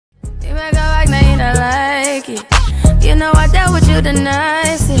you the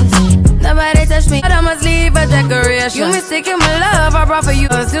nicest. Nobody touch me, but I must leave a decoration. You mistaken my love, I brought for you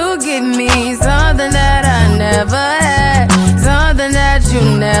to give me something that I never had, something that you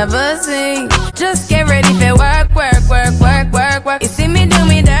never seen. Just get ready for work, work, work, work, work, work. You see me do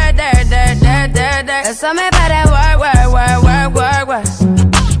me dirt, dirt, dirt, dirt, dirt, dirt. There's something about that work, work, work, work, work, work.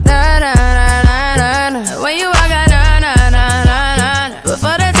 Da, da, da, da, da, da. When you walk out, da, da, da, da, da.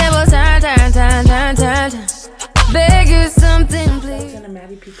 Before the table turn, turn, turn, turn, turn, turn. Beg you something, please. Welcome to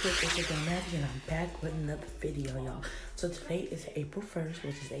Maddie people. It's your girl Maddie, and I'm back with another video, y'all. So today is April 1st,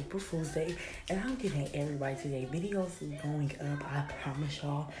 which is April Fool's Day, and I'm getting everybody today. Videos is going up, I promise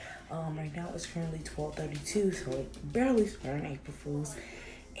y'all. Right now it's currently 12:32, so it barely turned April Fool's.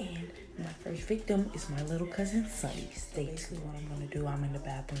 And my first victim is my little cousin Sunny. Basically, what I'm gonna do, I'm in the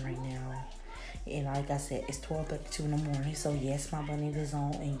bathroom right now. And like I said, it's 12:32 in the morning. So yes, my bunny is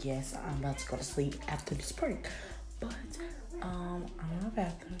on, and yes, I'm about to go to sleep after this break. But I'm in my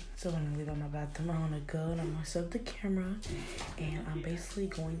bathroom. So when I leave out my bathroom, I'm gonna go and I'm gonna set up the camera, and I'm basically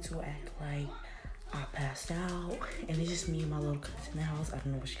going to act like I passed out, and it's just me and my little cousin in the house. I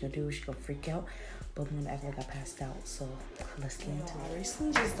don't know what she's gonna do. She's gonna freak out, but I'm gonna act like I passed out. So let's get into it. I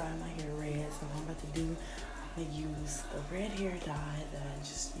recently just dyed my hair red, so what I'm about to do, I'm gonna use the red hair dye that I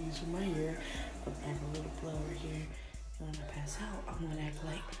just used with my hair. I'm gonna add a little blood over here, and when I pass out, I'm gonna act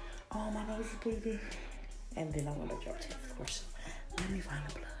like, oh, my nose is bleeding, and then I'm gonna drop tape, of course. Let me find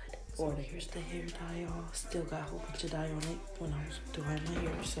the blood. Or here's the hair dye, y'all. Still got a whole bunch of dye on it when I was doing my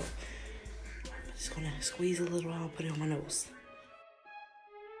hair, so I'm just gonna squeeze a little out, put it on my nose.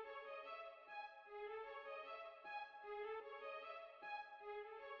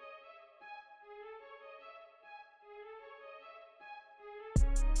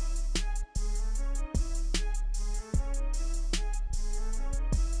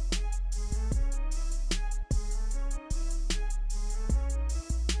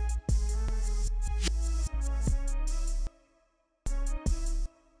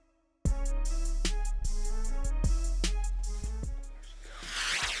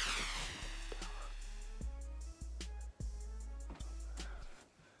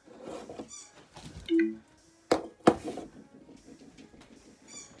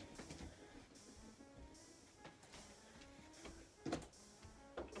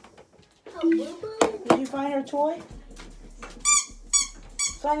 Did you find her toy?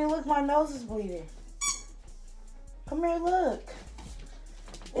 Sonny, look, my nose is bleeding. Come here, look.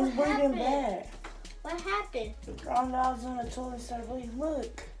 It's bleeding bad. What happened? I was on the toilet, started bleeding.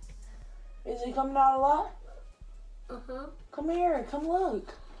 Look. Is it coming out a lot? Uh-huh. Come here, come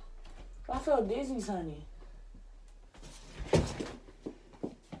look. I feel dizzy, Sonny.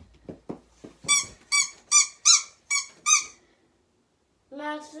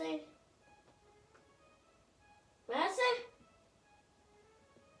 Maddie? Maddie?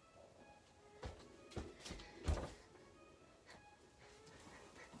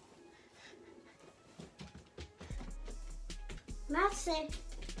 Maddie?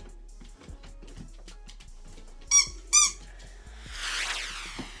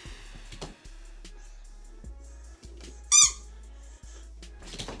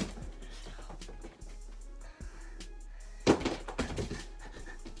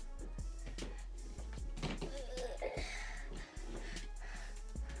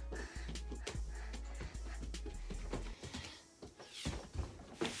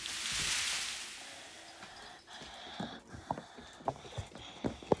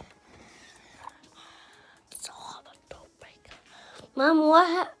 Mom,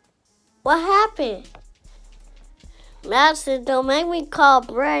 what happened? Madison, don't make me call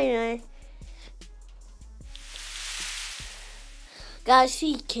Brian. God,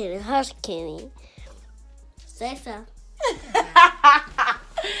 she kidding. Hush, kidding. Say so.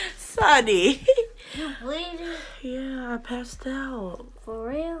 Sonny. You bleeding? Yeah, I passed out. For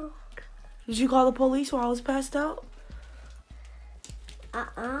real? Did you call the police while I was passed out?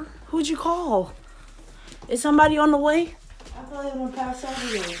 Who'd you call? Is somebody on the way? I feel like I'm gonna pass out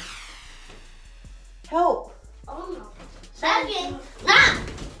here. Help! Oh no. Second. Nah!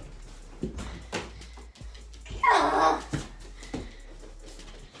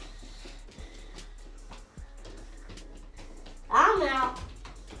 I'm out.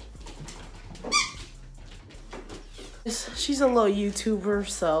 She's a little YouTuber,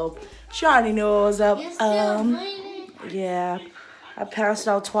 so she already knew what was up. You still bleeding? Yeah, I passed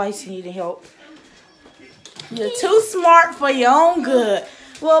out twice and needed help. You're too smart for your own good.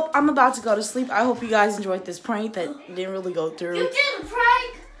 Well, I'm about to go to sleep. I hope you guys enjoyed this prank that didn't really go through. You did a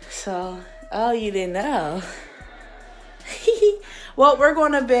prank? So, oh, you didn't know. Well, we're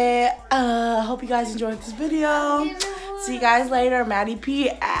going to bed. Hope you guys enjoyed this video. See you guys later. Maddie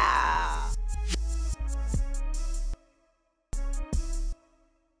P out.